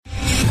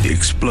the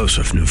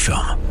explosive new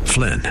film,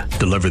 Flynn,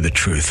 Deliver the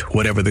Truth,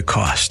 Whatever the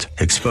Cost,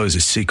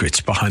 exposes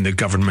secrets behind the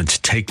government's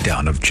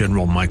takedown of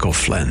General Michael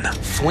Flynn.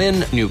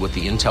 Flynn knew what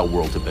the intel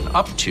world had been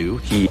up to.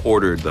 He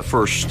ordered the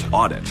first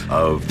audit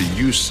of the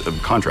use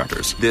of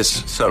contractors.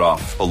 This set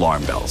off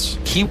alarm bells.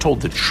 He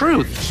told the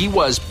truth. He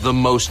was the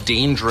most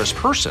dangerous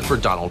person for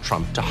Donald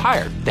Trump to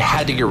hire. They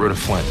had to get rid of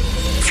Flynn.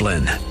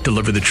 Flynn,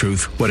 Deliver the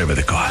Truth, Whatever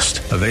the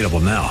Cost. Available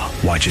now.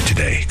 Watch it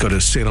today. Go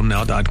to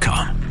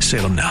salemnow.com.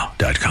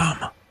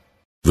 salemnow.com.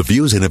 The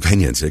views and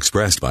opinions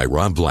expressed by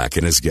Rob Black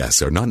and his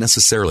guests are not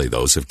necessarily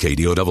those of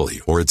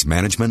KDOW or its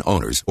management,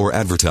 owners, or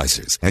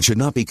advertisers and should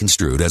not be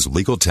construed as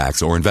legal,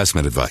 tax, or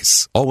investment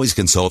advice. Always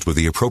consult with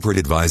the appropriate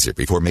advisor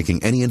before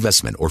making any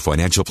investment or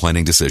financial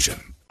planning decision.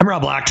 I'm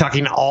Rob Black,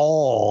 talking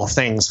all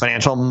things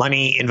financial,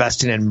 money,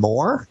 investing, and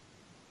more.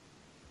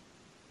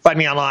 Find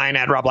me online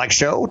at Rob Black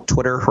Show,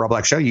 Twitter, Rob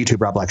Black Show,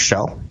 YouTube, Rob Black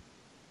Show.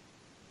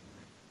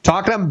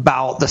 Talking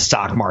about the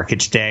stock market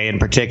today in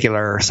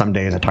particular. Some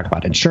days I talk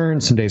about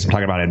insurance. Some days I'm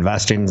talking about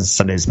investing.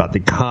 Some days about the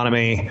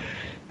economy,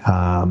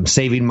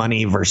 saving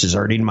money versus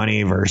earning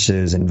money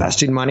versus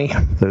investing money.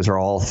 Those are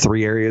all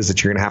three areas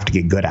that you're going to have to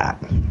get good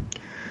at.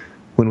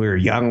 When we were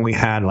young, we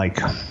had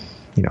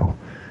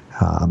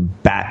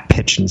bat,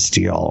 pitch, and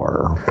steal,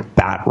 or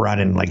bat, run,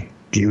 and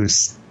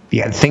use.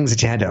 You had things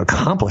that you had to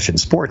accomplish in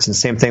sports, and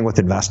same thing with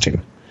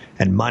investing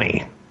and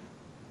money.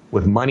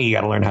 With money, you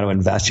got to learn how to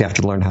invest. You have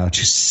to learn how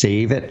to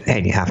save it,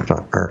 and you have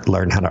to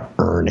learn how to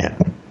earn it.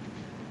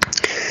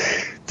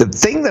 The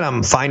thing that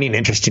I'm finding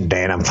interesting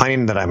today, and I'm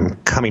finding that I'm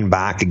coming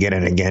back again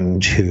and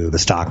again to the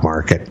stock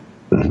market,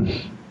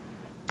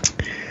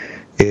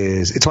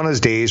 is it's one of those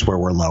days where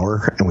we're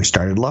lower, and we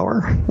started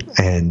lower,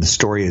 and the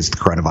story is the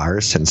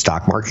coronavirus and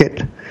stock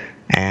market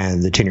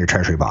and the 10-year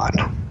Treasury bond.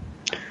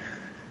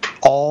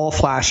 All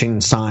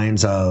flashing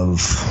signs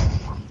of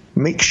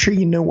make sure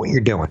you know what you're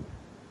doing.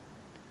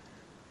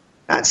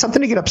 Not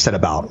something to get upset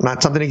about,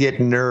 not something to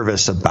get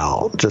nervous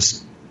about.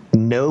 Just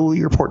know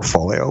your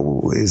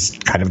portfolio is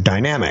kind of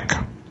dynamic.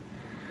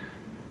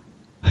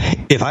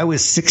 If I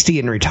was 60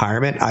 in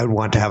retirement, I would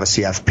want to have a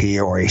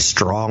CFP or a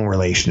strong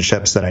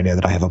relationships that I know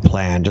that I have a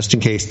plan just in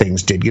case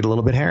things did get a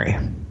little bit hairy.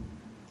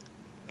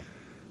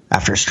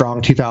 After a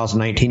strong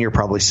 2019, you're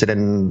probably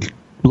sitting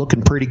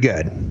looking pretty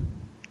good.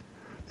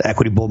 The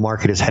equity bull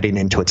market is heading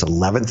into its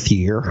 11th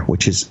year,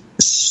 which is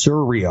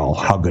surreal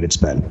how good it's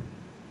been.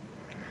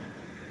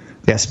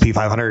 The S&P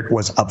 500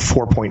 was up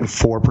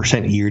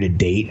 4.4% year to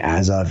date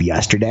as of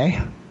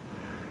yesterday.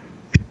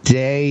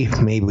 Today,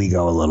 maybe we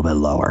go a little bit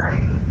lower.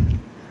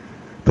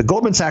 But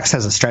Goldman Sachs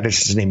has a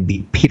strategist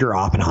named Peter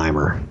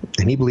Oppenheimer,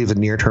 and he believes a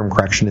near-term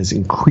correction is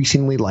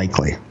increasingly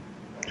likely.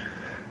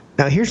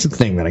 Now, here's the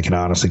thing that I can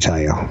honestly tell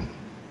you.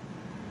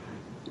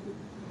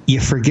 You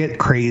forget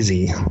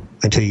crazy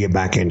until you get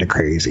back into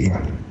crazy.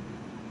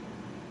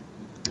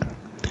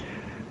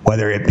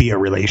 Whether it be a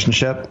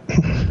relationship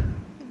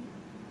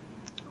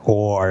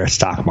or a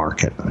stock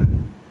market,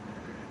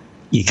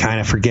 you kind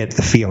of forget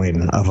the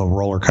feeling of a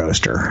roller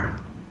coaster.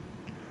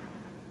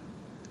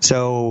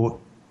 So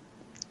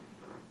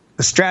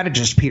the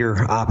strategist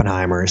Peter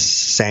Oppenheimer is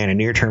saying a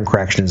near-term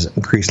correction is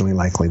increasingly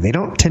likely. They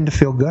don't tend to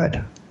feel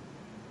good.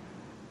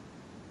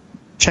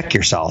 Check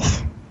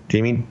yourself. Do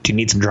you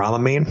need some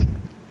Dramamine?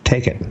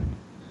 Take it.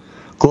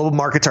 Global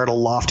markets are at a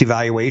lofty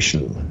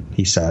valuation,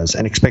 he says,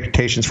 and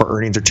expectations for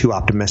earnings are too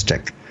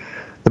optimistic.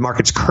 The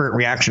market's current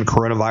reaction to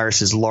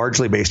coronavirus is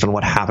largely based on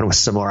what happened with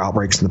similar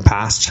outbreaks in the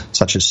past,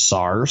 such as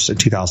SARS in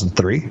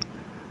 2003.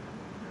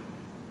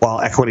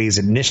 While equities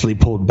initially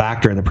pulled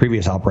back during the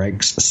previous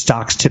outbreaks,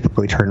 stocks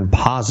typically turn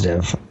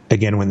positive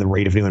again when the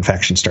rate of new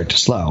infections start to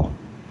slow.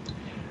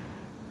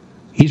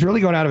 He's really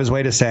going out of his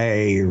way to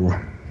say,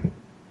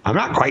 I'm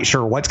not quite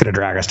sure what's going to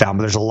drag us down,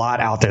 but there's a lot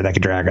out there that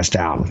could drag us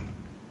down.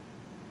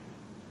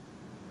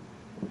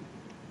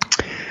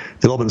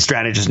 The Goldman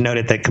strategist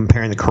noted that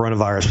comparing the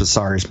coronavirus with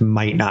SARS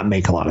might not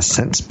make a lot of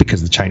sense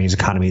because the Chinese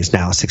economy is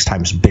now 6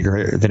 times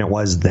bigger than it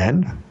was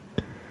then.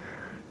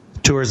 The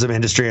tourism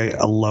industry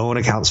alone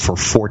accounts for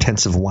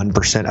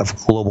 0.4%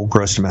 of global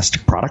gross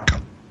domestic product.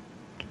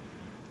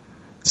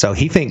 So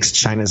he thinks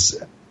China's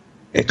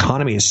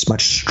economy is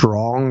much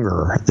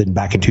stronger than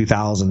back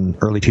in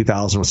early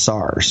 2000 with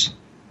SARS.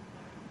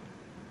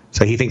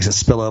 So he thinks the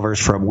spillovers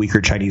from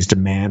weaker Chinese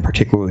demand,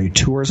 particularly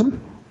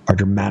tourism, are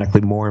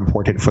dramatically more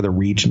important for the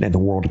region and the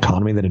world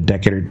economy than a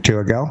decade or two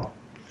ago.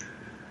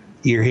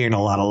 You're hearing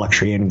a lot of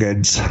luxury and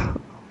goods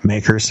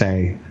makers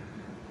say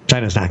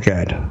China's not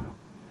good.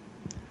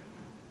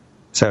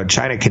 So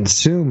China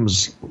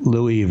consumes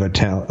Louis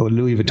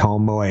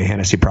Vuitton, Moet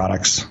Hennessy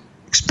products,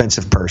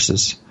 expensive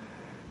purses.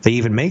 They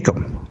even make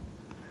them,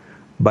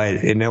 but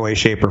in no way,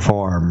 shape, or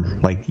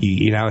form,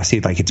 you now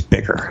see it's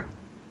bigger.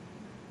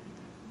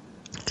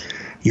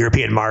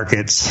 European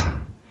markets,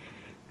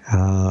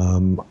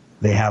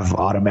 they have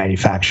auto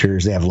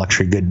manufacturers, they have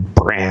luxury good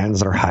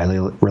brands that are highly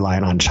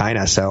reliant on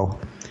China. So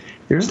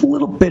there's a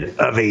little bit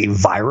of a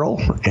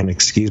viral, and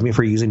excuse me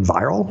for using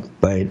viral,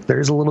 but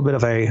there's a little bit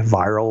of a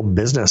viral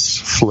business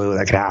flu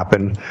that could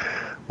happen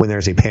when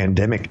there's a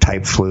pandemic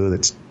type flu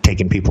that's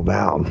taking people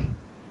down.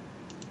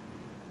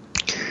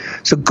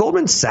 So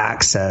Goldman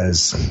Sachs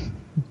says,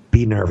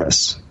 be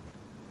nervous.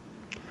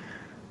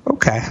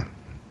 Okay.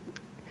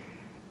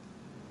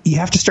 You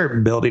have to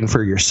start building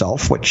for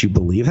yourself what you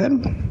believe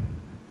in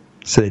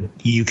so that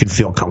you can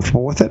feel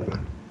comfortable with it.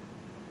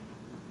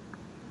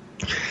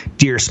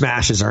 Deere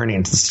smashes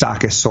earnings. The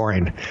stock is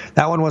soaring.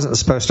 That one wasn't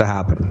supposed to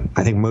happen.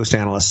 I think most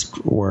analysts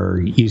were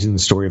using the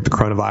story of the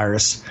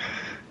coronavirus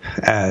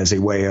as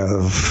a way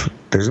of,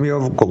 there's going to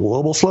be a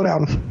global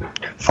slowdown.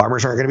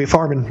 Farmers aren't going to be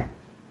farming.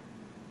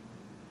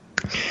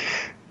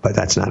 But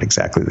that's not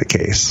exactly the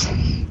case.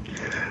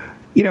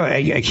 You know,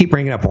 I keep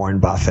bringing up Warren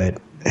Buffett,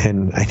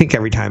 and I think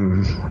every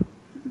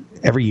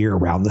year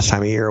around this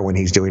time of year when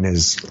he's doing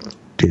his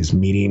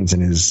meetings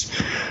and his,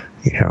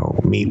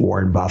 meet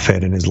Warren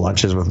Buffett and his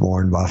lunches with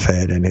Warren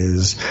Buffett and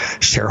his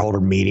shareholder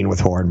meeting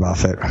with Warren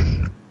Buffett,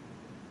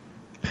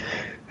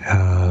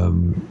 I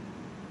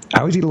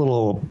always get a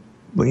little,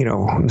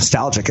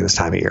 nostalgic at this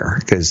time of year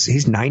because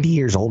he's 90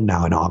 years old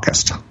now in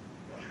August.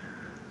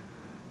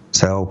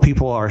 So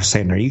people are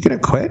saying, are you going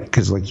to quit?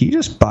 Because you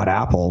just bought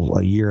Apple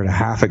a year and a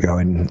half ago,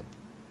 and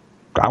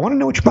I want to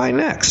know what you're buying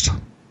next.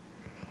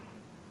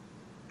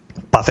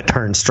 Buffett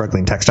turned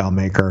struggling textile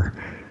maker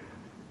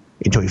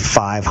into a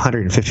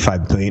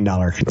 $555 billion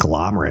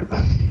conglomerate.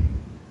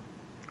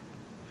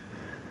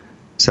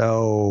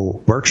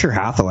 So Berkshire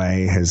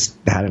Hathaway has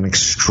had an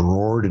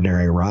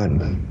extraordinary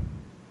run.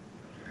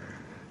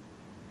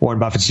 Warren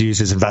Buffett's used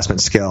his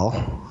investment skill.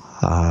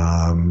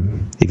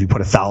 If you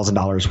put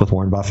 $1,000 with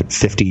Warren Buffett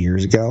 50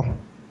 years ago,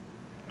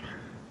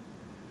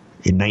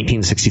 in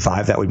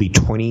 1965, that would be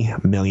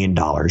 $20 million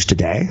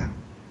today.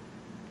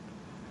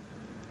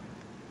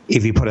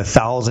 If you put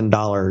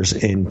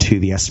 $1,000 into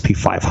the S&P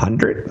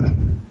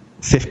 500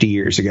 50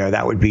 years ago,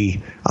 that would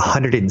be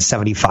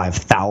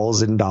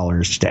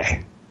 $175,000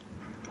 today.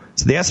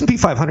 So the S&P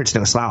 500 is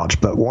no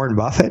slouch, but Warren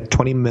Buffett,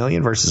 $20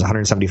 million versus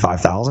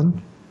 $175,000.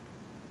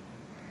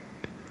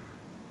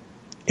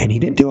 And he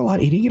didn't do a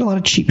lot. He didn't get a lot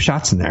of cheap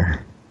shots in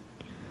there.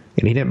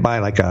 And he didn't buy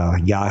a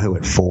Yahoo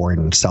at $4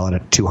 and sell it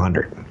at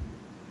 $200.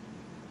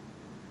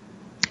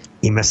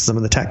 He missed some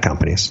of the tech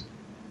companies.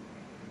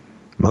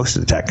 Most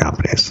of the tech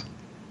companies.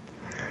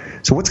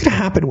 So what's going to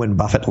happen when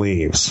Buffett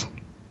leaves?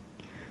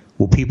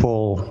 Will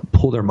people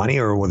pull their money,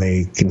 or will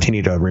they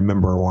continue to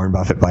remember Warren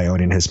Buffett by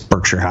owning his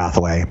Berkshire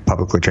Hathaway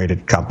publicly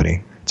traded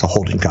company? It's a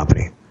holding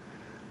company.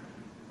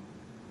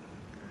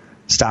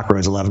 Stock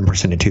rose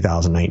 11% in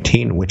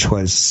 2019, which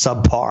was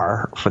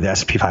subpar for the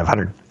S&P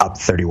 500, up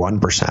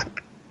 31%.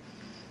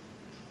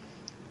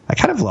 I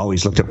kind of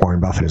always looked at Warren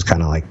Buffett as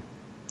kind of like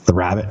the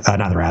rabbit,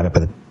 not the rabbit,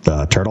 but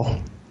the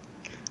turtle.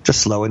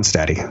 Just slow and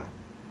steady.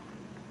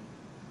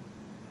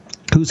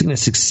 Who's going to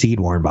succeed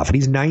Warren Buffett?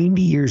 He's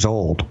 90 years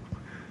old.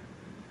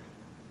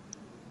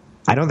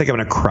 I don't think I'm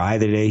going to cry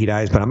the day he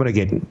dies, but I'm going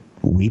to get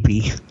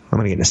weepy. I'm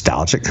going to get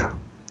nostalgic.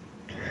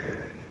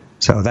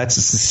 So that's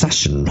a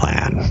succession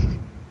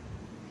plan.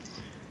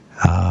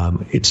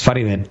 It's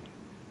funny that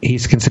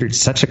he's considered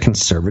such a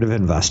conservative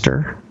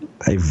investor,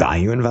 a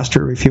value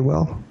investor, if you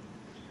will,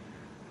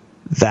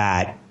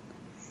 that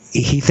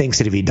he thinks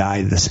that if he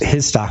died,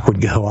 his stock would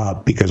go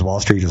up because Wall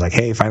Street is like,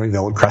 hey, finally the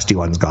old crusty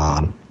one's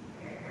gone.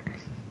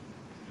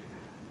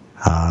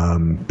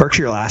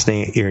 Berkshire last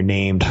year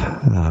named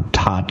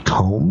Todd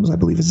Combs, I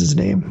believe is his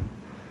name,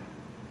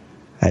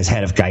 as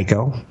head of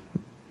Geico.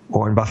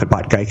 Warren Buffett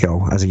bought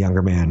Geico as a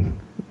younger man.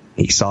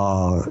 He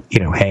saw,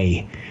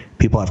 hey,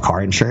 people have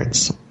car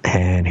insurance,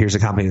 and here's a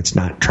company that's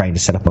not trying to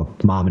set up a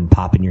mom and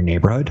pop in your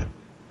neighborhood.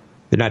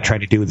 They're not trying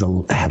to do the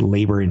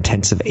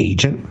labor-intensive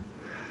agent.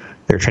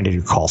 They're trying to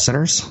do call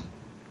centers.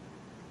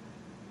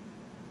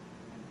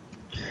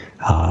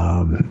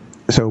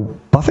 So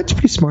Buffett's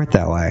pretty smart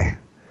that way.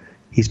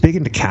 He's big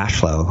into cash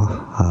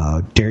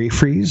flow. Dairy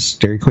Queen's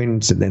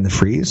in the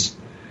freeze.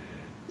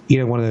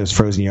 One of those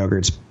frozen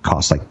yogurts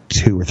costs like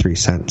 2 or 3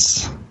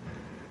 cents.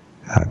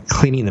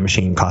 Cleaning the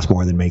machine costs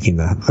more than making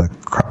the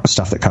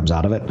stuff that comes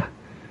out of it.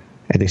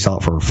 And they sell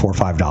it for $4 or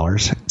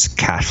 $5. It's a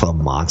cash flow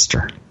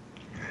monster.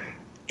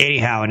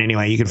 Anyhow and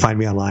anyway, you can find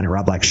me online at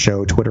Rob Black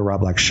Show, Twitter Rob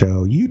Black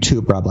Show,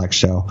 YouTube Rob Black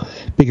Show.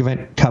 Big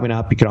event coming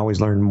up. You can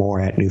always learn more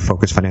at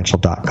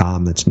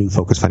newfocusfinancial.com. That's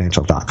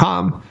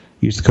newfocusfinancial.com.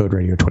 Use the code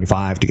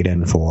radio25 to get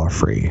in for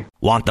free.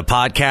 Want the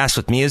podcast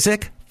with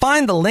music?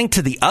 Find the link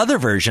to the other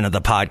version of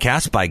the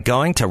podcast by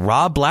going to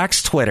Rob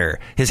Black's Twitter.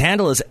 His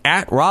handle is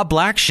at Rob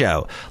Black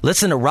Show.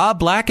 Listen to Rob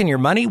Black and Your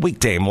Money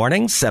weekday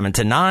mornings, 7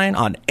 to 9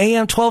 on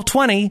AM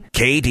 1220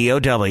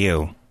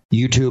 KDOW.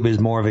 YouTube is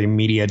more of a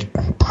media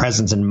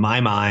presence in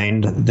my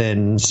mind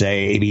than,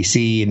 say,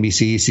 ABC,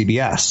 NBC,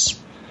 CBS.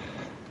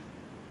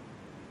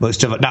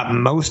 Not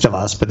most of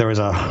us, but there was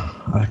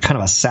a kind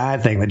of a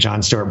sad thing that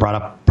Jon Stewart brought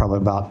up probably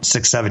about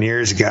 6-7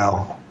 years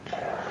ago.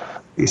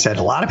 He said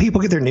a lot of people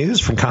get their news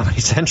from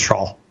Comedy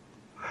Central.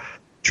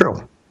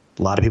 True.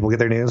 A lot of people get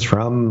their news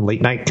from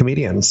late night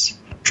comedians.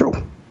 True.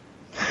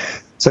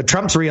 So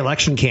Trump's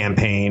re-election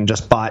campaign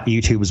just bought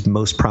YouTube's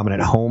most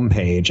prominent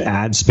homepage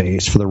ad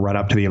space for the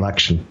run-up to the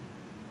election.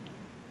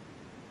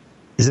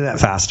 Isn't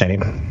that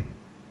fascinating?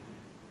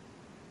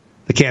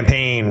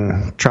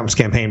 Trump's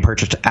campaign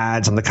purchased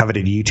ads on the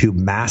coveted YouTube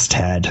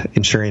masthead,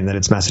 ensuring that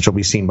its message will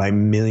be seen by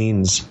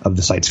millions of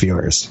the site's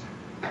viewers.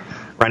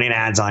 Running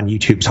ads on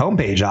YouTube's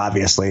homepage,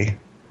 obviously,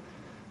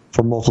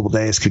 for multiple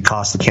days could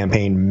cost the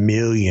campaign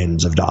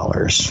millions of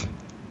dollars.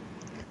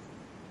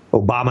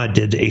 Obama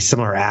did a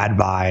similar ad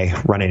buy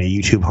running a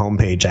YouTube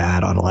homepage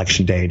ad on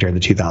Election Day during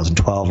the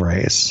 2012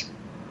 race.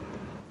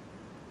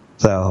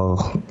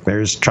 So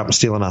there's Trump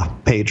stealing a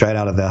page right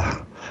out of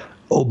the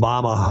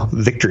Obama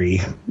victory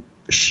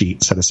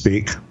sheet, so to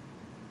speak.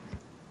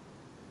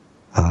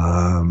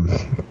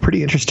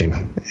 Pretty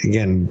interesting.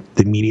 Again,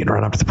 the immediate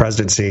run-up to the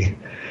presidency.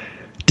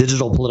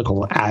 Digital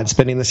political ad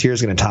spending this year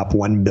is going to top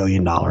 $1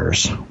 billion.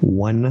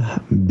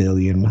 $1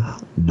 billion.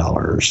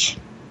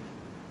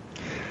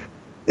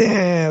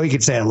 Yeah, we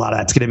could say a lot of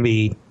that's going to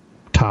be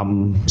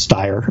Tom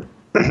Steyer.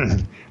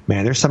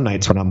 Man, there's some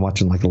nights when I'm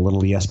watching like a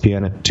little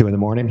ESPN at 2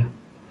 a.m,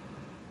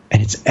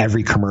 and it's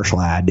every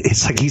commercial ad.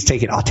 It's like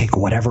I'll take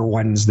whatever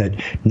ones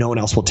that no one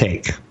else will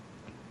take.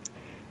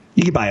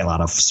 You can buy a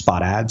lot of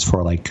spot ads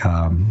for like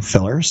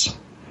fillers,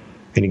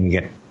 and you can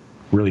get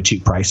really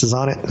cheap prices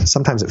on it.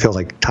 Sometimes it feels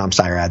like Tom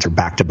Steyer ads are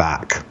back to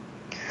back.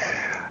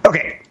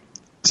 Okay,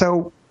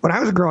 so when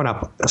I was growing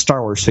up,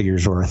 Star Wars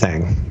figures were a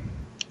thing.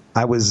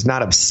 I was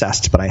not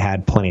obsessed, but I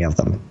had plenty of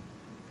them.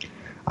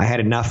 I had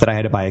enough that I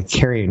had to buy a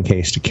carrying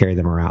case to carry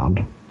them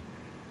around.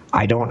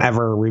 I don't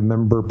ever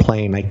remember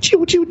playing like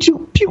pew, pew,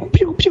 pew, pew,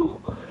 pew,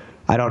 pew.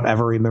 I don't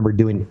ever remember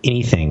doing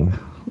anything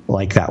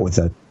like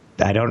that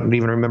I don't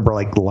even remember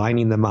like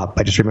lining them up.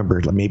 I just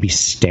remember maybe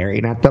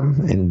staring at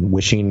them and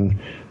wishing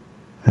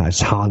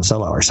it's Han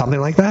Solo or something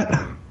like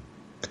that.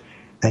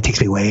 That takes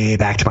me way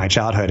back to my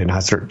childhood. And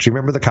do you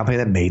remember the company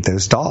that made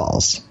those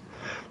dolls?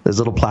 Those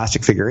little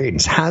plastic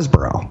figurines?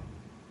 Hasbro.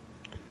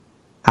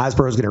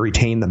 Hasbro is going to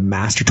retain the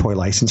master toy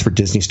license for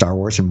Disney, Star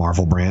Wars, and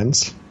Marvel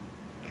brands.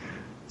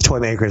 The toy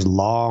maker has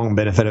long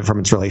benefited from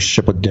its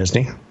relationship with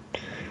Disney.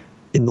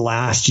 In the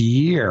last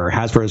year,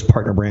 Hasbro's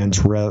partner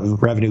brands'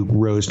 revenue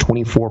rose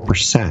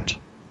 24%.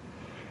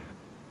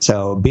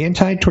 So being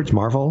tied towards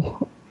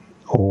Marvel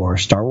or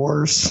Star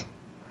Wars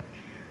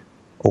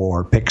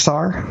or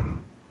Pixar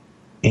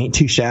ain't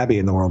too shabby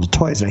in the world of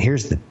toys. Now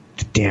here's the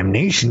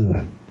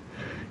damnation.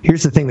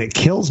 Here's the thing that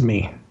kills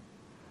me.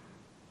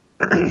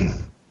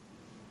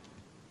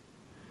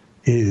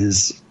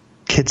 Is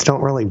kids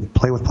don't really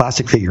play with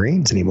plastic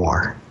figurines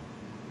anymore.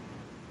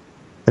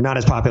 They're not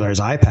as popular as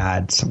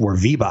iPads or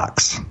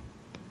V-Bucks.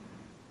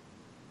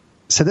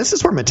 So this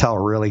is where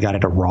Mattel really got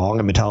it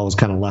wrong, and Mattel was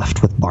kind of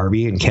left with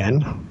Barbie and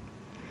Ken,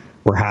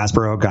 where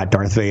Hasbro got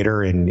Darth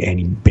Vader and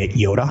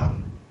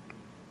Yoda.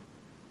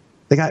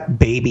 They got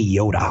Baby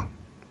Yoda.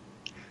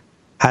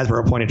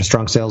 Hasbro pointed to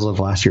strong sales of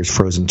last year's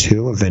Frozen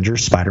 2,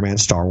 Avengers, Spider-Man,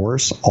 Star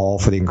Wars, all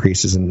for the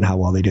increases in how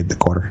well they did the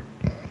quarter.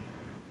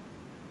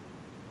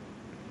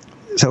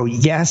 So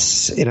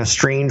yes, in a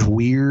strange,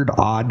 weird,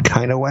 odd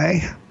kind of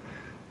way,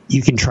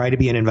 you can try to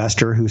be an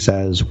investor who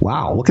says,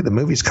 wow, look at the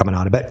movies coming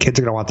out. I bet kids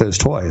are going to want those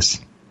toys.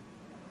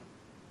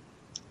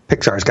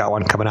 Pixar's got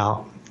one coming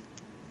out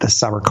this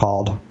summer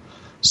called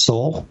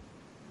Soul.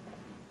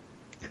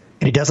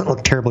 And it doesn't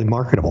look terribly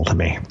marketable to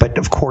me. But,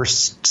 of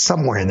course,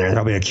 somewhere in there,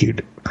 there'll be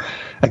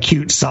a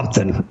cute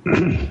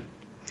something.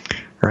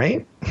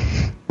 Right?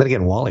 But,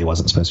 again, WALL-E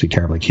wasn't supposed to be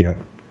terribly cute.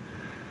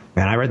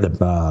 Man, I read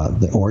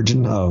the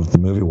origin of the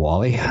movie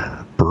WALL-E.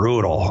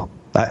 Brutal.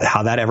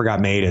 How that ever got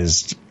made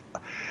is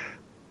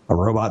a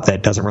robot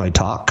that doesn't really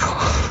talk.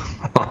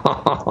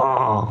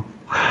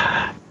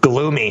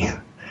 Gloomy.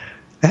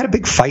 They had a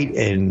big fight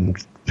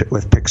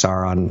with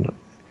Pixar on...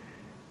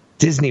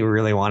 Disney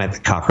really wanted the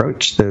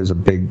cockroach. There was a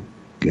big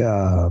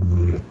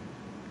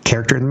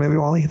character in the movie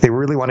WALL-E. They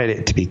really wanted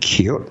it to be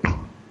cute.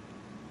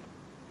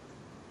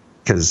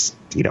 Because,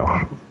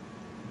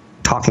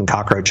 talking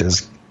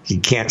cockroaches, you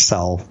can't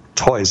sell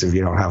toys if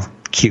you don't have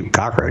cute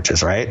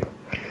cockroaches, right?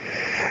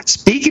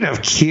 Speaking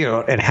of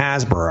cute and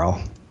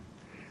Hasbro,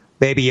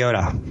 Baby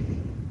Yoda.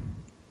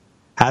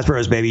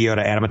 Hasbro's Baby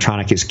Yoda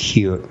animatronic is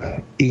cute.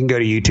 You can go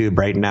to YouTube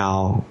right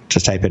now.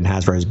 Just type in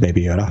Hasbro's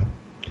Baby Yoda.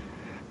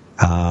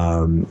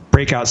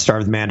 Breakout star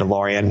of The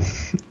Mandalorian.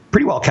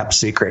 Pretty well kept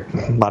secret.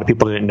 A lot of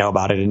people didn't know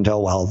about it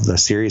until, the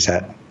series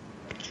hit.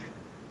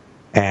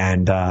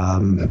 And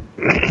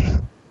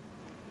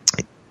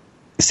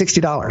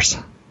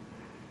 $60.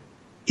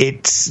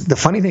 The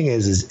funny thing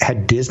is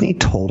had Disney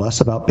told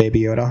us about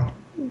Baby Yoda,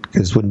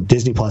 because when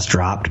Disney Plus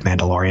dropped,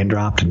 Mandalorian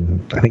dropped,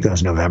 and I think that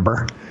was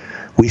November,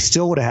 we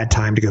still would have had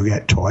time to go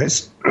get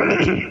toys.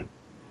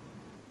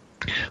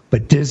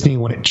 But Disney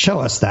wouldn't show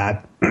us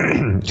that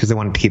because they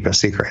wanted to keep it a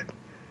secret.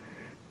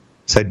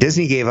 So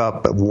Disney gave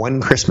up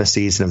one Christmas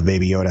season of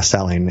Baby Yoda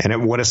selling, and it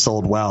would have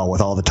sold well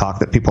with all the talk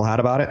that people had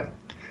about it.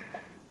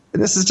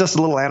 And this is just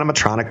a little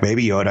animatronic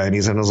Baby Yoda, and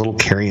he's in his little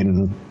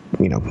carrying,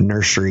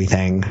 nursery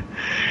thing.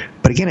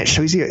 But again, it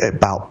shows you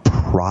about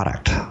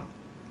product.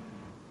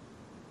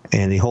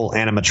 And the whole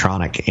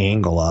animatronic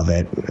angle of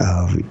it,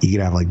 you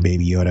could have like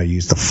Baby Yoda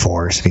use the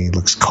Force and he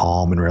looks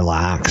calm and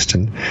relaxed.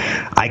 And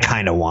I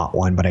kind of want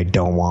one, but I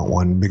don't want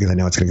one because I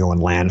know it's going to go in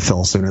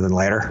landfill sooner than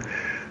later.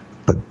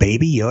 But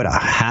Baby Yoda,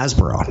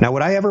 Hasbro. Now,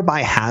 would I ever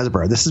buy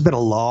Hasbro? This has been a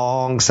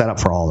long setup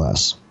for all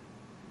this.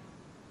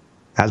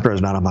 Hasbro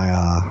is not on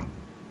my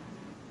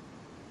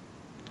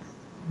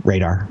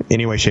radar,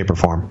 any way, shape, or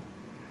form.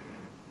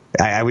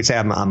 I would say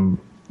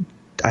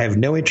I have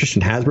no interest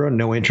in Hasbro,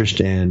 no interest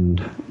in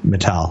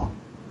Mattel.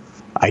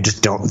 I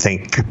just don't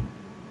think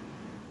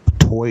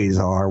toys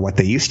are what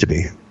they used to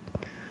be.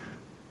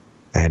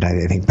 And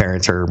I think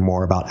parents are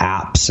more about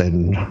apps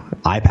and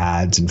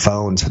iPads and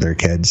phones for their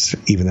kids,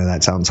 even though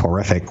that sounds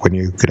horrific when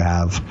you could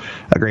have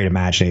a great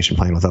imagination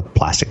playing with a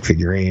plastic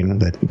figurine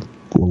that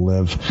will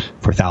live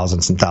for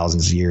thousands and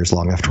thousands of years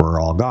long after we're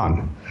all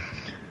gone.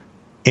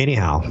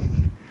 Anyhow,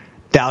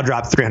 Dow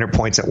dropped 300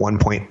 points at one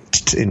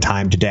point in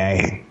time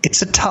today.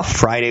 It's a tough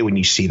Friday when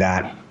you see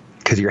that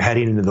because you're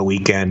heading into the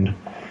weekend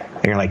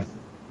and you're like,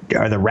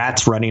 are the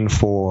rats running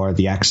for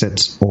the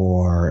exits,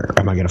 or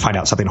am I going to find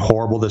out something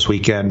horrible this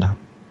weekend?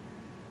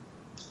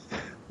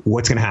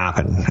 What's going to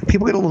happen?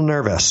 People get a little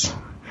nervous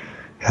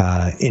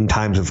in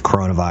times of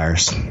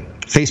coronavirus.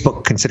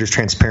 Facebook considers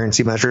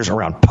transparency measures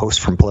around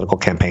posts from political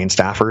campaign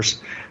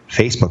staffers.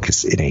 Facebook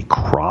is in a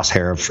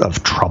crosshair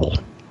of trouble.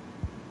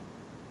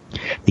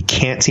 They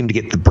can't seem to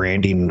get the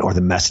branding or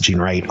the messaging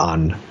right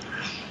on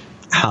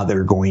how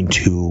they're going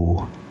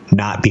to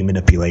not be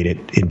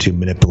manipulated into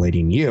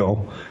manipulating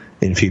you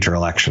in future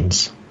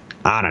elections.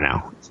 I don't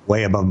know. It's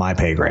way above my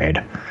pay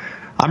grade.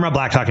 I'm Rob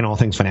Black, talking all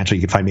things financial.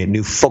 You can find me at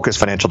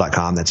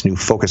newfocusfinancial.com. That's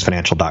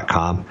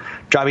newfocusfinancial.com.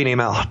 Drop me an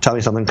email. Tell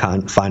me something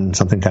fun,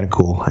 something kind of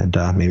cool, and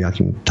maybe I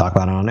can talk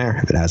about it on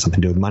air if it has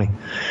something to do with money.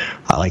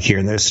 I like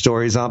hearing those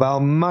stories about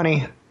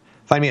money.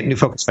 Find me at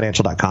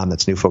newfocusfinancial.com.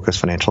 That's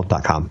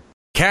newfocusfinancial.com.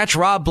 Catch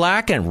Rob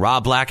Black and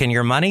Rob Black and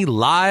Your Money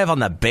live on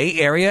the Bay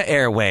Area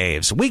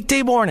airwaves,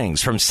 weekday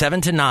mornings from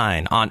 7 to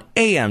 9 on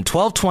AM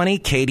 1220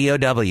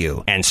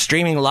 KDOW and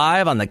streaming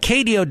live on the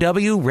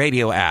KDOW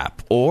radio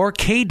app or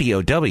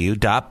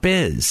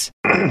KDOW.biz.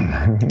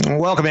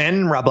 Welcome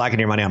in, Rob Black and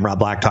Your Money. I'm Rob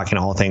Black, talking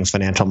all things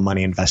financial,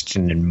 money,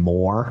 investing, and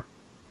more.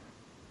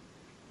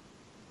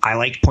 I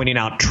like pointing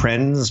out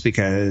trends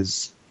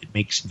because it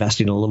makes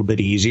investing a little bit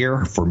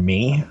easier for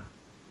me.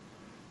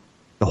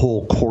 The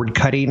whole cord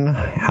cutting,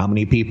 how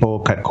many people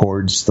cut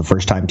cords the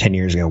first time 10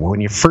 years ago?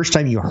 When first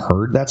time you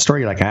heard that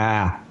story, you're like,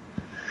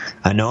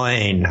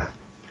 annoying.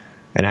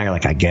 And now you're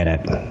like, I get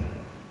it.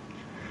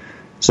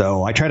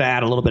 So I try to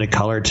add a little bit of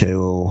color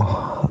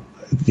to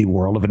the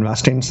world of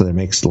investing so that it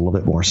makes a little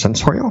bit more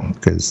sense for you.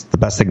 Because the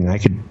best thing I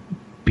could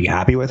be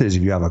happy with is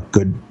if you have a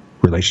good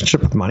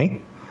relationship with money.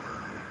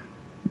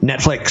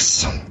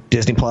 Netflix,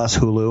 Disney Plus,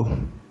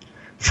 Hulu,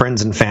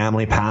 friends and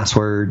family,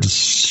 passwords,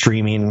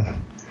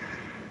 streaming.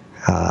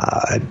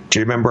 Do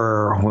you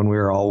remember when we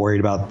were all worried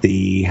about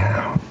the,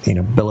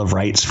 Bill of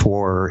Rights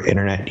for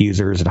internet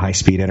users and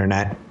high-speed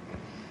internet?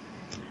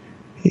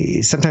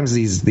 Sometimes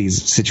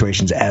these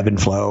situations ebb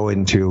and flow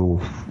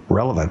into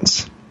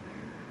relevance.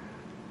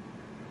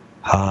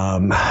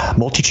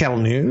 Multi-channel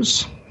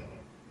news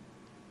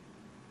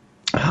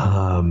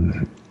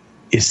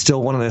is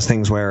still one of those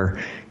things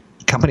where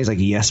companies like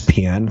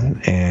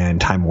ESPN and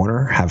Time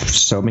Warner have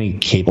so many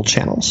cable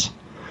channels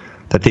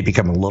that they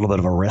become a little bit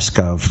of a risk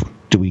of,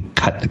 do we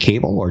cut the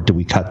cable or do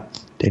we cut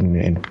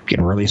and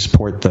really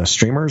support the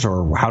streamers,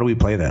 or how do we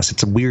play this?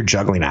 It's a weird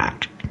juggling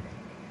act.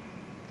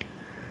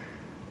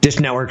 Dish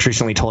Networks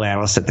recently told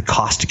analysts that the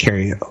cost to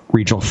carry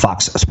regional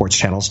Fox sports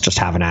channels just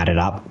haven't added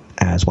up,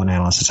 as one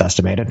analyst has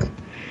estimated.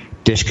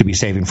 Dish could be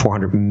saving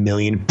 $400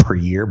 million per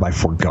year by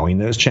foregoing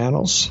those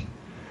channels,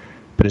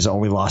 but has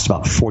only lost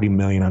about 40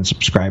 million on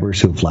subscribers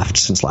who have left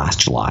since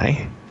last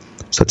July.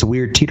 So it's a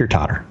weird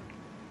teeter-totter.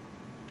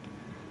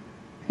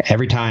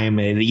 Every time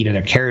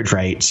their carriage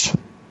rights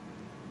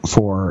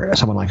for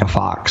someone like a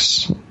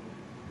Fox,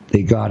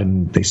 they go out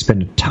and they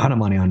spend a ton of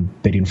money on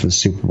bidding for the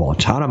Super Bowl, a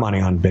ton of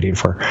money on bidding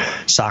for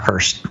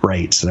soccer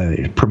rights,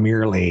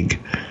 Premier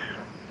League,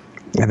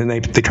 and then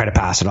they try to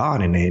pass it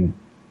on, and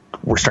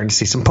we're starting to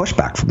see some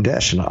pushback from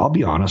Dish. And I'll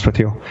be honest with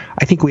you,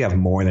 I think we have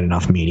more than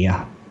enough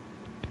media.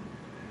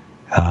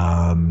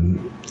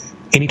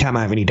 Anytime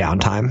I have any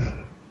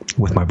downtime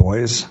with my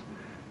boys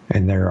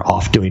and they're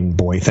off doing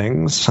boy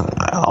things,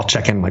 I'll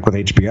check in with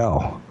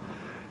HBO.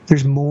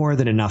 There's more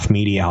than enough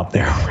media out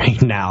there right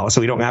now,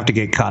 so we don't have to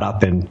get caught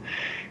up in.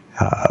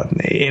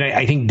 And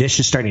I think Dish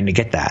is starting to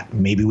get that.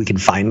 Maybe we can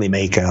finally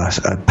make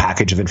a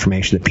package of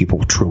information that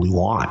people truly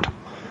want,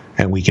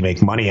 and we can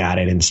make money at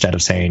it instead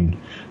of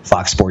saying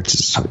Fox Sports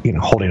is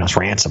holding us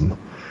ransom.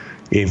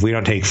 If we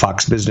don't take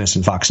Fox Business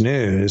and Fox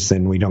News,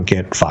 then we don't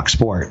get Fox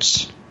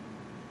Sports.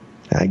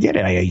 I get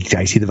it.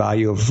 I see the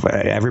value of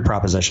every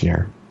proposition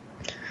here.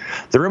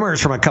 The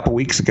rumors from a couple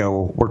weeks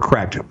ago were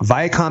correct.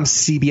 Viacom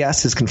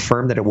CBS has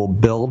confirmed that it will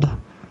build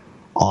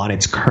on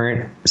its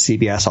current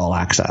CBS All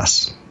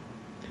Access.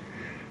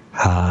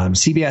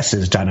 CBS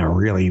has done a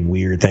really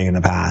weird thing in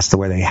the past,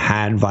 where they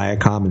had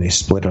Viacom and they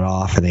split it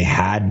off, and they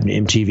had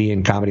MTV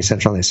and Comedy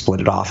Central and they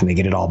split it off and they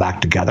get it all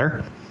back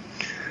together.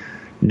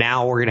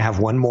 Now we're going to have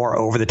one more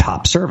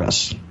over-the-top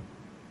service.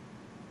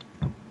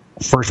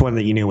 First one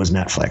that you knew was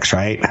Netflix,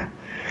 right?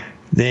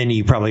 Then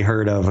you probably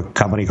heard of a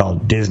company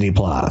called Disney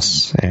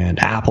Plus and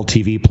Apple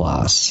TV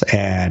Plus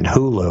and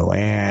Hulu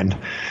and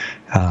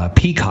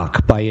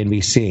Peacock by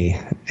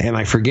NBC. Am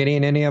I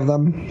forgetting any of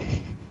them?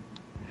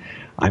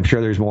 I'm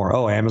sure there's more.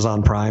 Oh,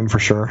 Amazon Prime for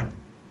sure.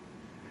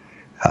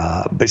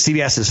 But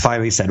CBS has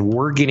finally said,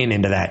 we're getting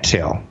into that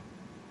too.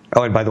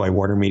 Oh, and by the way,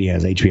 Warner Media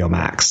has HBO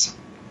Max.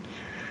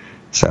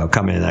 So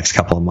coming in the next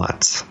couple of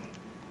months.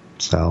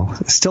 So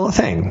it's still a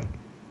thing.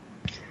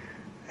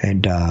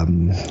 And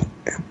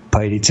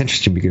but it's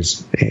interesting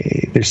because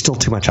there's still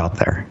too much out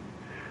there.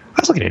 I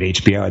was looking at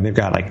HBO, and they've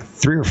got like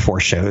 3 or 4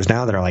 shows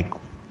now that are like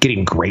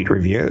getting great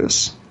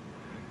reviews.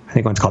 I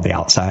think one's called The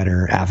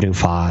Outsider, Avenue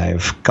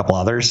 5, a couple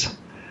others.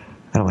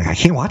 And I'm like, I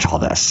can't watch all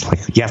this.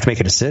 Like, you have to make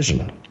a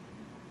decision.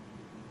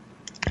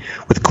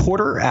 With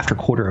quarter after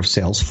quarter of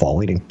sales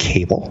falling in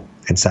cable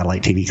and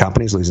satellite TV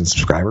companies losing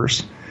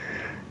subscribers,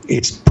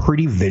 it's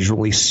pretty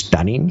visually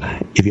stunning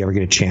if you ever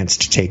get a chance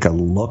to take a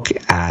look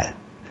at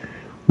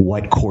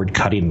what cord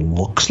cutting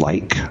looks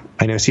like.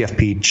 I know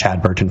CFP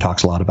Chad Burton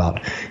talks a lot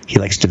about, he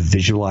likes to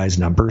visualize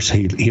numbers.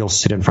 He'll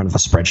sit in front of a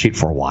spreadsheet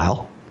for a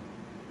while.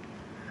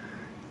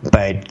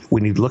 But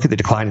when you look at the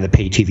decline of the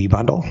pay TV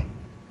bundle,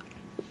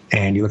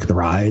 and you look at the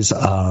rise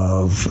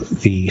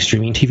of the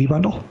streaming TV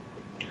bundle,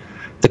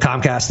 the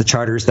Comcast, the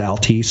Charters, the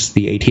Altice,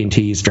 the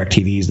AT&Ts,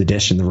 DirecTVs, the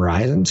Dish, and the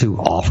Verizons who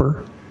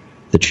offer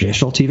the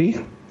traditional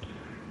TV,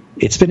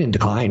 it's been in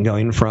decline,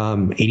 going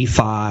from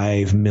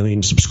 85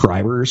 million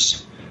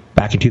subscribers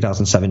back in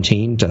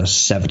 2017 to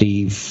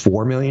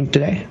 74 million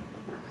today.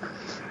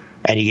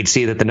 And you can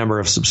see that the number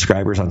of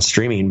subscribers on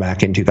streaming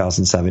back in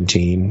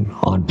 2017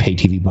 on pay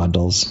TV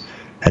bundles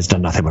has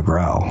done nothing but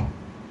grow.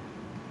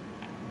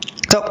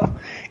 So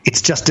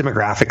it's just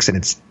demographics and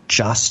it's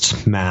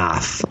just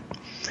math.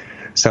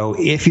 So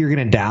if you're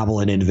going to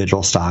dabble in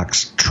individual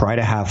stocks, try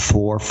to have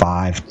 4,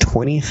 5,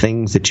 20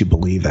 things that you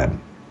believe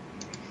in.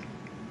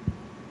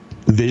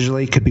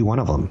 Visually could be one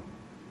of them.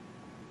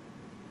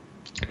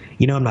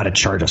 You know, I'm not a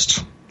chartist.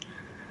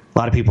 A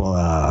lot of people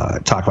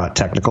talk about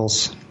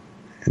technicals.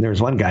 And there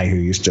was one guy who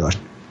used to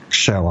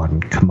show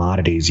on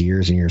commodities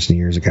years and years and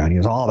years ago, and he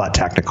was all about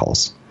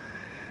technicals.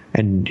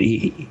 And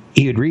he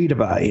would read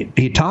about it.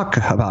 He'd talk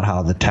about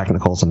how the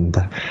technicals and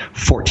the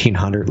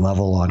 1400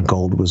 level on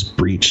gold was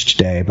breached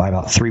today by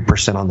about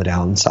 3% on the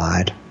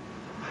downside.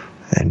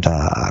 And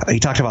he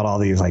talked about all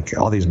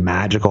these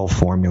magical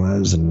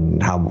formulas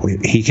and how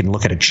he can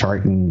look at a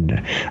chart,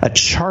 and a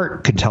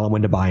chart could tell him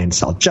when to buy and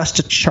sell. Just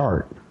a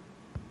chart.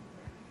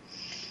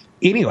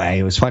 Anyway,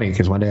 it was funny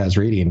because one day I was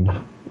reading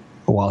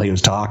while he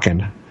was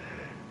talking,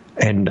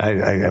 and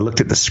I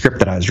looked at the script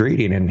that I was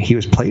reading, and he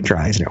was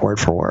plagiarizing it word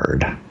for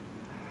word.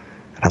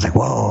 And I was like,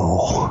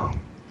 whoa.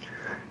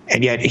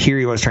 And yet here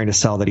he was trying to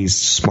sell that he's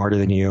smarter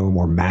than you,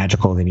 more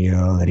magical than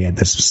you, that he had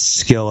this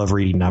skill of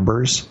reading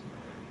numbers.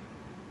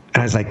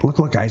 And I was like,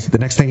 look, guys, the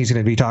next thing he's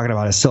going to be talking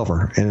about is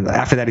silver. And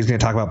after that, he's going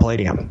to talk about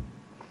palladium.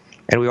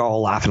 And we were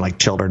all laughing like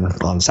children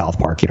on South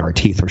Park. You know, our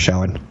teeth were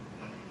showing.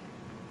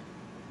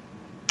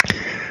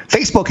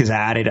 Facebook has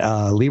added,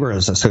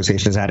 Libra's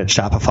association has added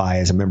Shopify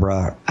as a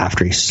member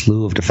after a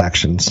slew of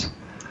defections.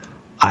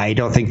 I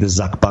don't think the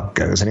Zuck-Buck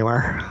goes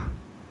anywhere.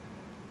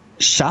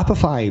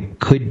 Shopify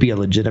could be a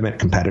legitimate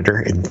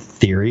competitor in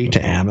theory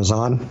to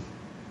Amazon.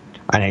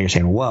 I know you're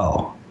saying,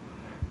 whoa,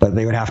 but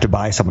they would have to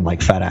buy someone like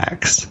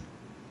FedEx.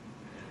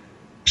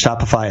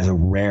 Shopify is a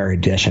rare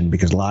addition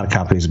because a lot of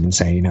companies have been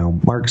saying, you know,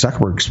 Mark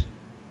Zuckerberg's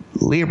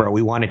Libra,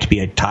 we want it to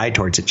be tied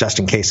towards it just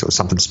in case it was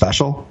something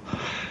special.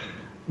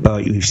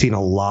 But we've seen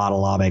a lot of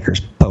lawmakers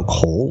poke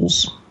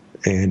holes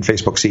in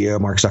Facebook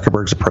CEO Mark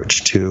Zuckerberg's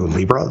approach to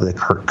Libra, the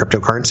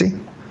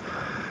cryptocurrency.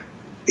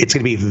 It's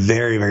going to be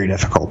very, very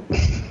difficult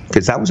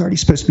because that was already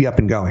supposed to be up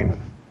and going.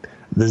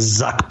 The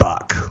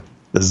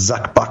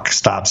Zuck-Buck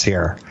stops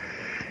here.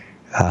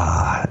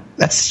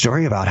 That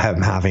story about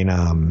him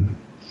having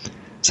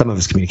some of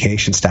his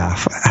communication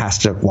staff has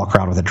to walk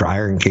around with a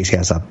dryer in case he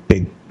has a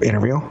big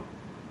interview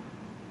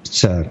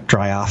to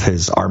dry off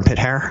his armpit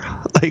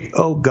hair. Like,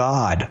 oh,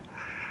 God.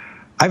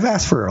 I've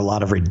asked for a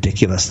lot of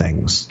ridiculous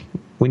things.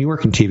 When you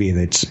work in TV,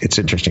 it's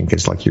interesting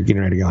because, like, you're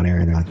getting ready to go on air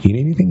and they're like, you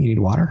need anything? You need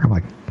water? I'm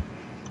like,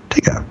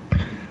 take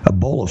a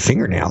bowl of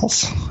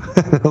fingernails.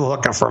 The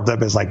look from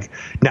them is like,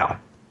 no.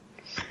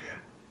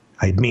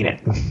 I mean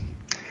it.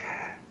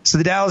 So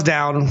the Dow's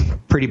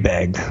down pretty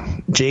big.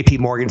 JP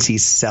Morgan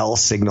sees sell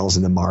signals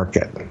in the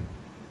market.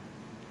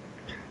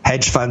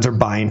 Hedge funds are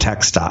buying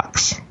tech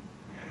stocks.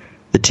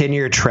 The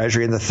 10-year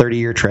Treasury and the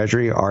 30-year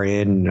Treasury are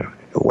in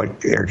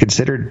what are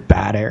considered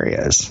bad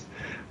areas.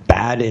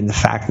 Bad in the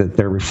fact that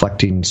they're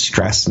reflecting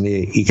stress in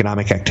the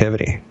economic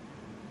activity.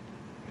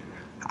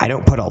 I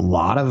don't put a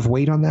lot of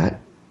weight on that,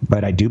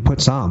 but I do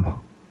put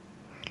some.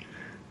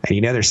 And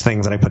you know there's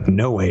things that I put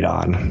no weight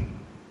on.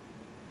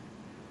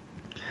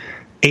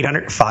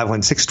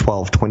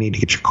 800-516-1220 to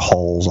get your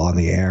calls on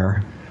the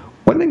air.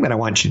 One thing that I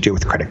want you to do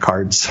with credit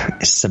cards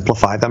is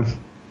simplify them.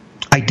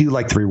 I do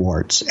like the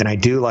rewards, and I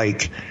do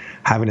like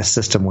having a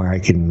system where I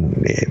can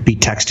be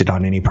texted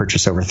on any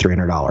purchase over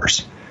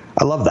 $300.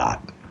 I love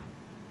that.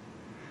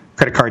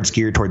 Credit cards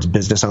geared towards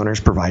business owners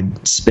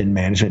provide spend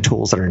management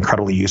tools that are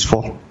incredibly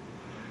useful.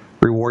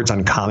 Rewards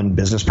on common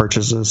business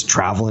purchases,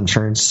 travel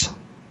insurance.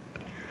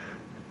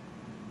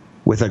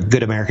 With a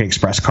good American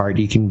Express card,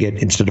 you can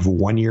get, instead of a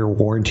 1-year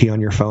warranty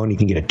on your phone, you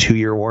can get a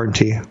 2-year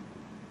warranty,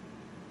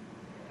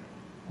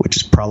 which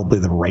is probably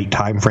the right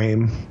time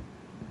frame.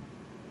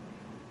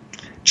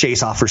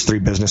 Chase offers 3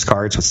 business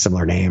cards with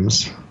similar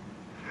names.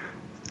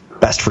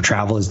 Best for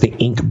travel is the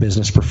Ink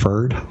Business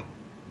Preferred.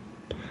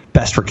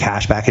 Best for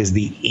cashback is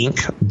the Ink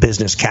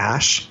Business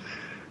Cash.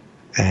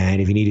 And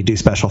if you need to do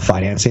special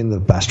financing, the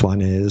best one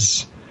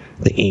is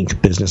the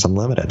Ink Business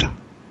Unlimited.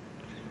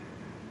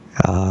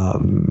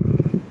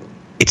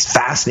 It's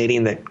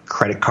fascinating that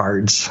credit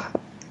cards,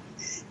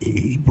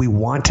 we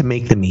want to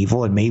make them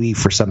evil, and maybe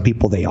for some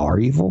people they are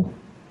evil.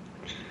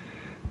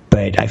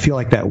 But I feel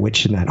like that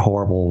witch in that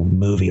horrible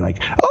movie,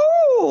 like,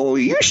 oh,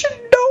 you should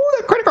know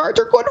that credit cards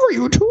are good for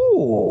you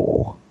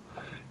too.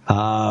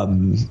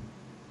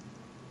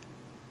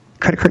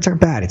 Credit cards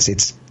aren't bad.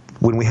 It's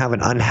when we have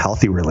an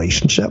unhealthy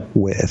relationship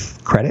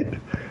with credit,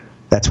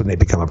 that's when they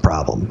become a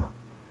problem.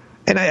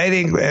 And I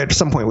think at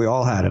some point we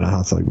all had an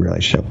unhealthy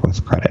relationship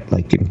with credit,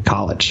 like in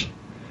college.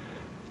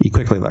 You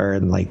quickly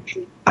learn, like,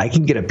 I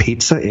can get a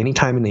pizza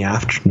anytime in the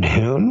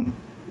afternoon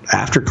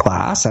after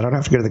class. I don't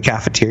have to go to the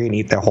cafeteria and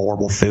eat the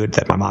horrible food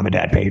that my mom and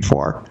dad paid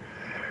for.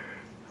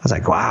 I was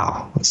like,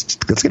 wow, let's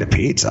get a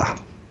pizza.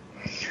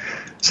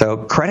 So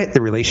credit,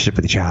 the relationship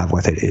that you have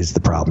with it is the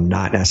problem,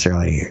 not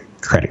necessarily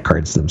credit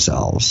cards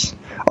themselves.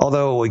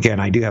 Although, again,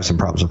 I do have some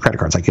problems with credit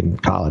cards. Like in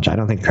college, I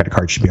don't think credit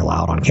cards should be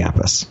allowed on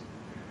campus.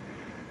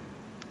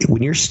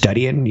 When you're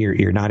studying,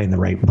 you're not in the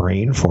right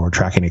brain for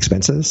tracking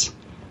expenses.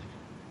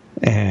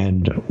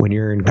 And when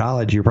you're in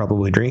college, you're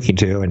probably drinking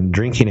too, and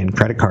drinking and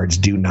credit cards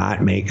do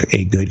not make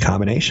a good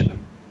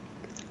combination.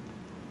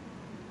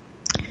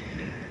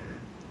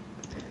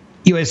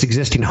 U.S.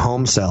 existing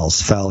home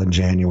sales fell in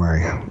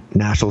January.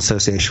 National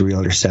Association of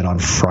Realtors said on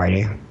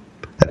Friday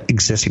that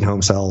existing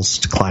home sales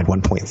declined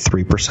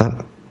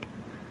 1.3%.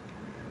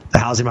 The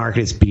housing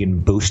market is being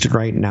boosted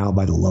right now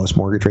by the lowest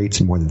mortgage rates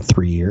in more than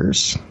 3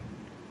 years.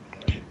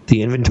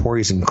 The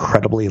inventory is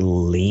incredibly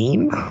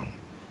lean,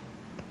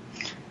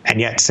 and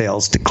yet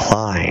sales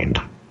declined.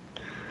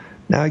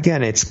 Now,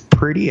 again, it's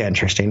pretty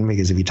interesting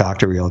because if you talk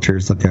to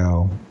realtors,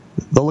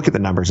 they'll look at the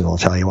numbers and they'll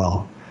tell you,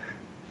 well,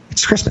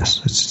 it's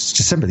Christmas. It's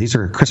December. These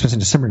are Christmas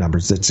and December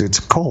numbers. It's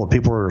cold.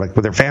 People are like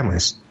with their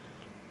families.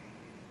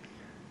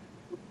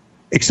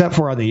 Except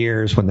for other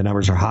years when the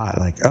numbers are hot,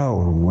 like,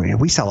 oh,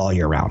 we sell all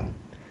year round.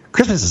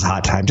 Christmas is a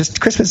hot time. Just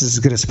Christmas is as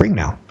good as spring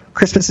now.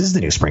 Christmas is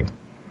the new spring.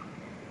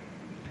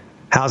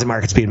 Housing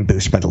market's being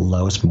boosted by the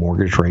lowest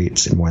mortgage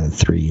rates in more than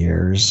 3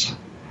 years.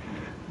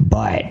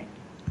 But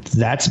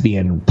that's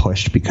being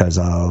pushed because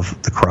of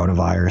the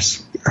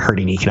coronavirus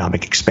hurting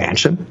economic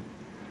expansion,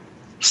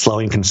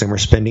 slowing consumer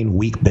spending,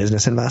 weak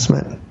business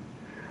investment.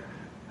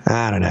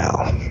 I don't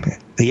know.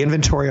 The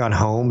inventory on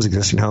homes,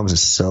 existing homes,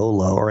 is so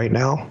low right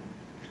now.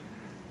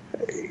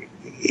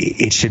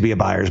 It should be a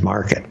buyer's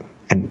market.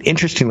 And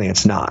interestingly,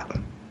 it's not.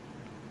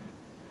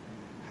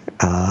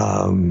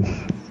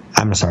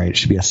 I'm sorry, it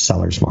should be a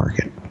seller's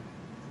market.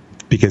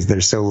 Because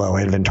there's so low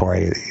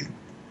inventory,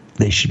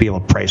 they should be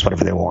able to price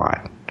whatever they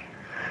want.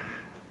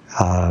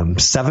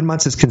 7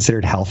 months is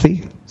considered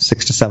healthy,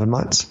 6 to 7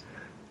 months.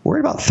 We're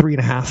at about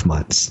 3.5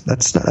 months.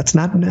 That's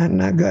not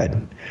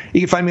good.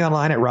 You can find me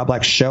online at Rob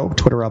Black Show,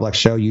 Twitter Rob Black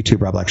Show,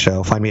 YouTube Rob Black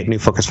Show. Find me at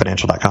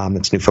newfocusfinancial.com.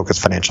 That's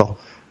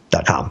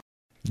newfocusfinancial.com.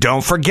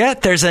 Don't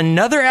forget, there's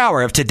another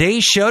hour of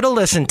today's show to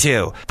listen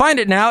to. Find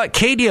it now at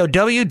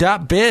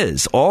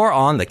KDOW.biz or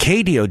on the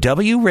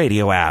KDOW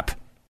radio app.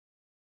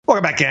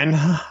 Welcome back in.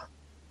 A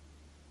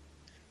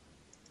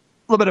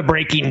little bit of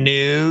breaking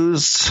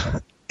news.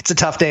 It's a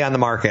tough day on the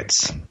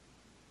markets.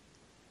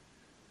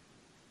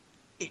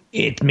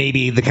 It may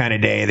be the kind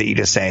of day that you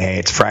just say, hey,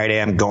 it's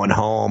Friday, I'm going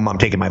home, I'm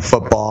taking my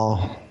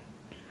football.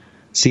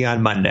 See you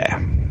on Monday.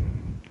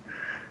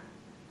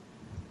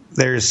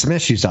 There's some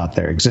issues out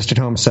there.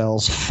 Existing home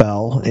sales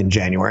fell in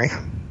January.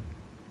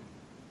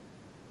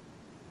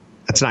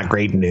 That's not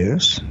great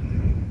news.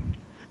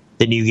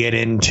 Then you get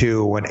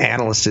into when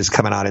analysts is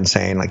coming out and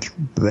saying, like,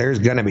 there's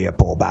going to be a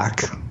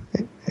pullback.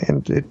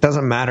 And it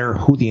doesn't matter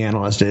who the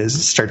analyst is.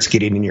 It starts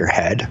getting in your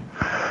head.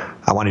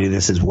 I want to do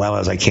this as well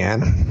as I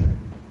can.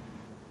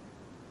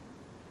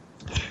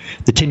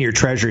 The 10-year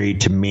Treasury,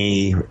 to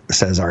me,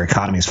 says our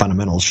economy's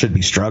fundamentals should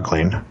be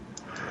struggling.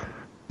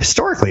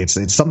 Historically,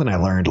 it's something I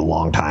learned a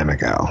long time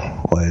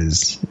ago,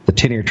 was the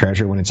 10-year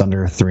Treasury, when it's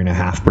under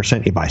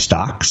 3.5%, you buy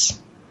stocks.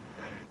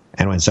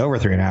 And when it's over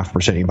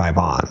 3.5%, you buy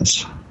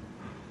bonds.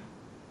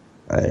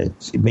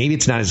 Maybe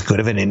it's not as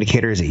good of an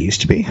indicator as it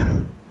used to be.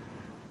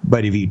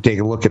 But if you take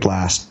a look at the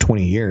last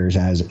 20 years,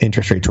 as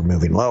interest rates were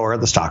moving lower,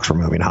 the stocks were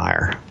moving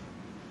higher.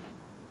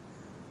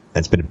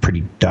 It's been a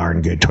pretty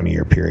darn good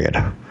 20-year period.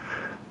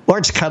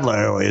 Lawrence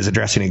Kudlow is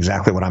addressing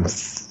exactly what I'm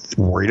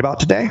worried about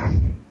today.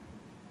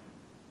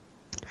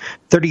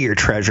 30-year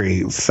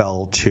Treasury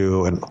fell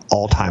to an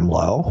all-time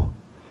low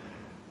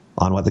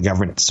on what the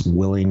government's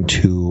willing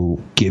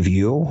to give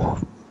you.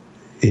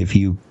 If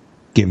you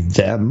give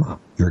them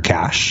your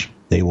cash,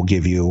 they will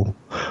give you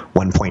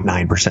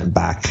 1.9%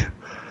 back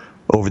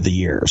over the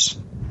years.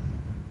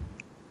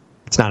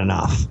 It's not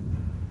enough.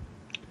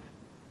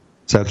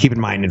 So keep in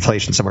mind,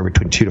 inflation somewhere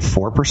between 2 to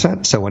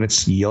 4%. So when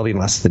it's yielding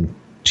less than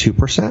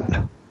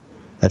 2%,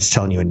 that's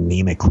telling you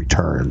anemic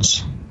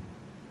returns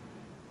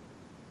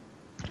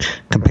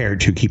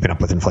compared to keeping up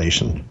with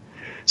inflation.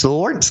 So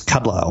Lawrence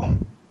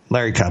Kudlow,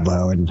 Larry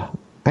Kudlow, and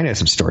I know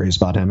some stories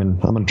about him,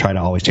 and I'm going to try to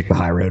always take the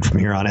high road from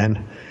here on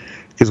in.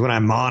 Because when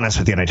I'm honest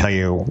with you and I tell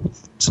you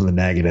some of the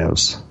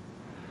negatives,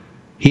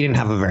 he had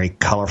a very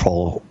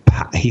colorful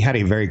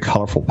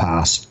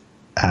past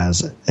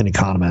as an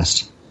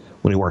economist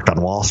when he worked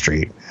on Wall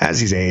Street. As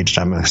he's aged,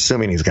 I'm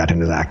assuming he's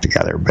gotten his act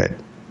together, but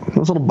it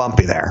was a little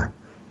bumpy there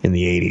in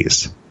the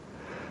 80s.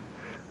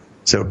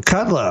 So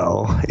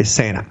Kudlow is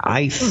saying,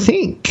 I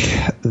think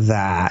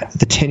that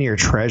the 10-year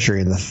Treasury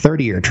and the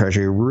 30-year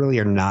Treasury really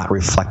are not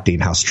reflecting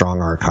how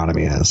strong our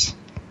economy is.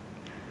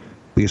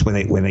 Because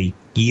when they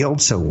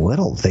yield so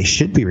little, they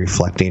should be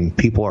reflecting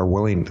people are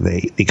willing,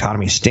 the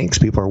economy stinks,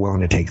 people are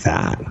willing to take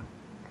that.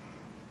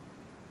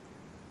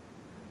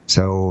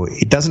 So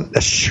it doesn't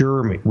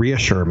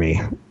reassure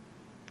me,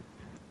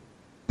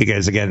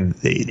 because, again,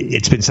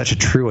 it's been such a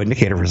true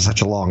indicator for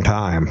such a long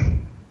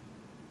time.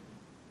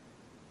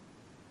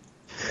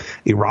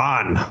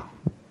 Iran.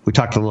 We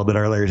talked a little bit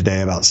earlier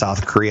today about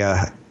South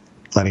Korea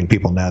letting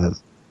people know that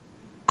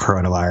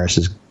coronavirus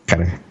is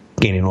kind of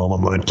gaining a little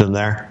momentum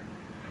there,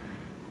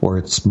 or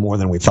it's more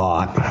than we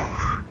thought.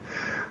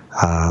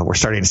 We're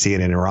starting to see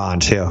it in Iran,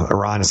 too.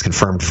 Iran has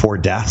confirmed 4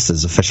 deaths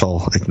as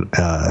officials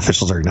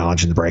are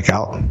acknowledging the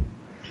breakout.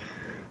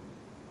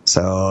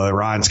 So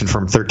Iran's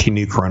confirmed 13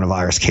 new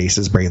coronavirus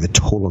cases, bringing the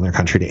total in their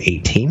country to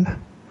 18,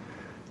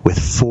 with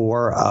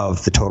 4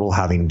 of the total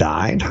having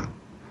died.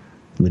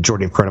 The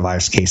majority of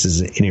coronavirus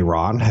cases in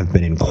Iran have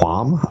been in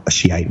Qom, a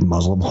Shiite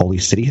Muslim holy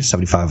city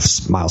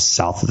 75 miles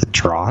south of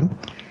Tehran.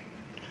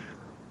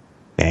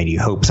 And you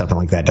hope something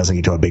like that doesn't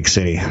get to a big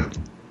city.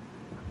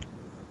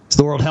 So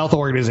the World Health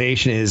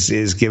Organization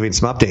is giving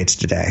some updates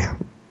today.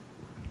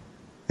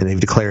 And they've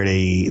declared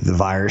the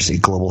virus a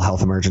global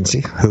health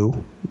emergency.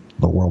 Who?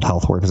 The World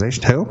Health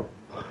Organization. Who?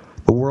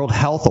 The World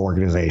Health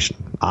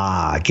Organization.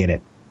 Get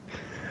it.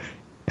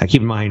 Now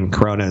keep in mind,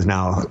 Corona is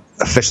now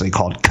officially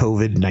called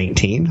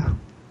COVID-19.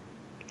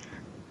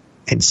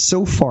 And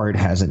so far it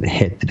hasn't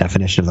hit the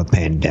definition of a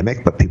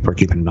pandemic, but people are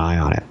keeping an eye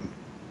on it.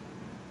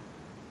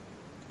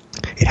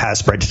 It has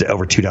spread to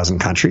over 24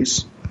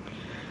 countries.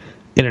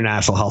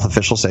 International health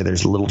officials say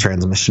there's little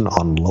transmission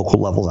on local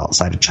levels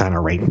outside of China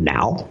right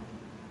now.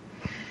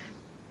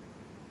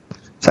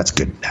 So that's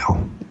good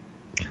now.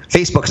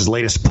 Facebook's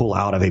latest pull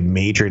out of a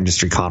major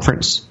industry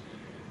conference.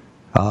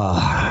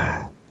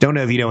 Don't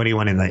know if you know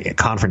anyone in the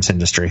conference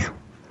industry,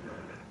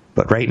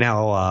 but right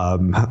now,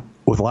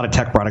 with a lot of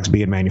tech products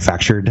being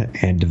manufactured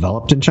and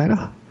developed in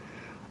China,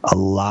 a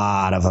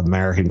lot of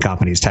American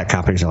companies, tech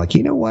companies, are like,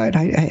 you know what?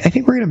 I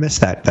think we're going to miss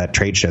that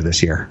trade show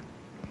this year.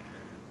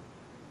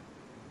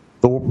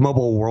 The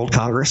Mobile World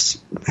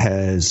Congress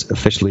has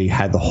officially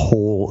had the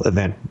whole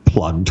event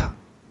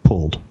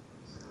pulled.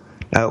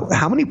 Now,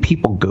 how many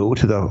people go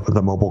to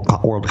the Mobile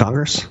World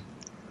Congress?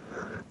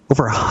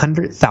 Over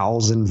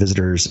 100,000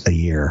 visitors a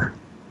year.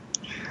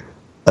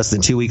 Less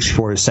than 2 weeks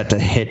before it's set to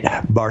hit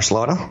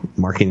Barcelona,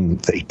 marking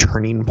the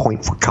turning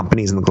point for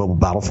companies in the global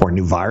battle for a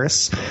new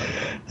virus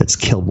that's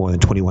killed more than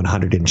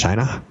 2,100 in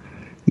China.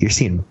 You're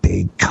seeing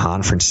big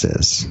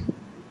conferences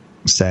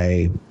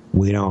say,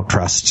 we don't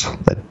trust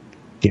that,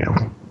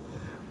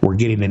 we're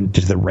getting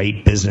into the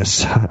right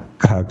business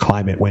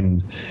climate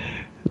when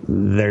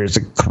there's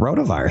a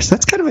coronavirus.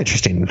 That's kind of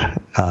interesting.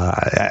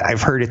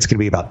 I've heard it's going to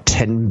be about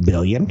 $10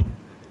 billion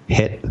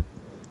hit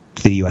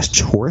to the U.S.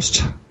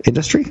 tourist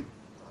industry.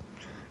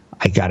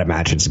 I got to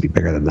imagine it's going to be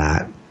bigger than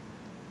that.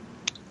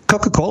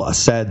 Coca-Cola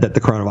said that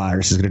the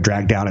coronavirus is going to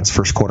drag down its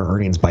first quarter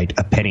earnings by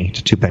a penny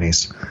to 2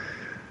 pennies.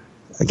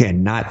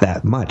 Again, not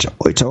that much.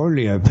 It's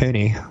only a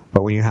penny,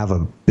 but when you have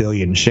 1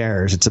 billion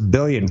shares, it's 1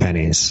 billion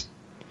pennies.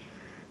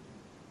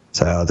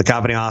 So the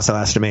company also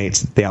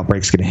estimates that the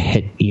outbreak is going to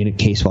hit unit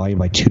case volume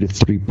by 2 to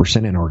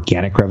 3% and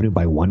organic revenue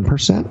by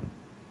 1%.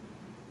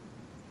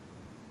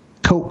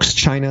 Coke's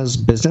China's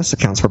business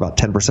accounts for about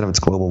 10% of its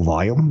global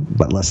volume,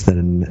 but less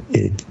than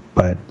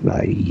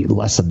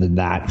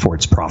that for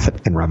its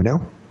profit and revenue.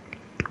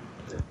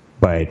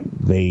 But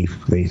they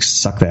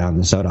suck down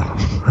the soda.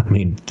 I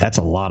mean, that's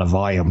a lot of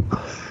volume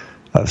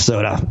of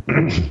soda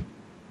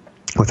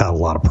without a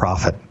lot of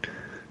profit.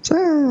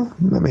 So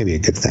that may be a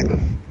good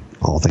thing,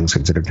 all things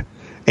considered.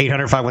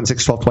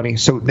 800-516-1220.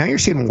 So now you're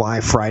seeing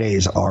why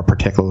Fridays are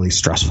particularly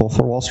stressful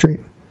for Wall Street.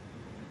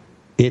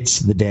 It's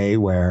the day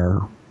where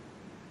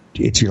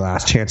it's your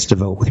last chance to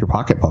vote with your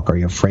pocketbook. Are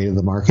you afraid of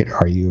the market?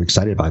 Are you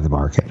excited by the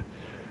market?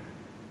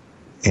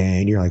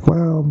 and you're like,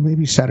 well,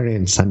 maybe Saturday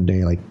and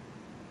Sunday, like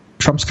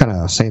Trump's kind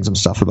of saying some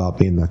stuff about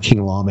being the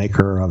king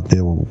lawmaker of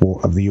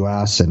the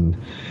U.S. and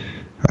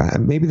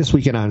maybe this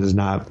weekend is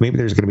not. Maybe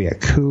there's going to be a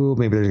coup.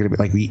 Maybe there's going to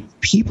be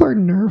people are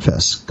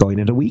nervous going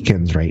into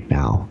weekends right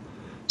now,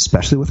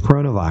 especially with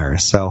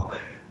coronavirus. So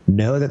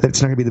know that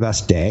it's not going to be the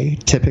best day.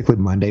 Typically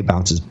Monday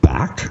bounces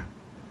back,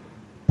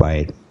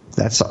 but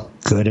that's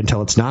good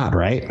until it's not,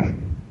 right?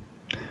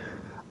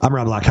 I'm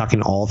Rob Black,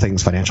 talking all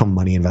things financial,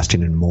 money,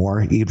 investing, and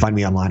more. You can find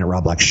me online at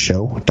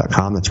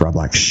robblackshow.com. That's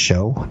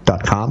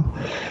robblackshow.com.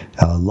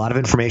 A lot of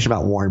information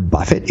about Warren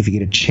Buffett. If you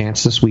get a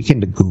chance this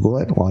weekend to Google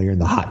it while you're in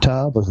the hot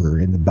tub or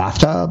in the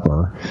bathtub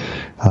or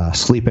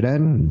sleep it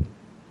in,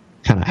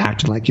 kind of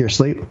acting like you're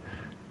asleep,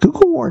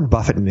 Google Warren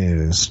Buffett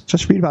news.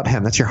 Just read about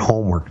him. That's your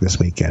homework this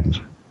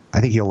weekend. I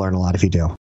think you'll learn a lot if you do.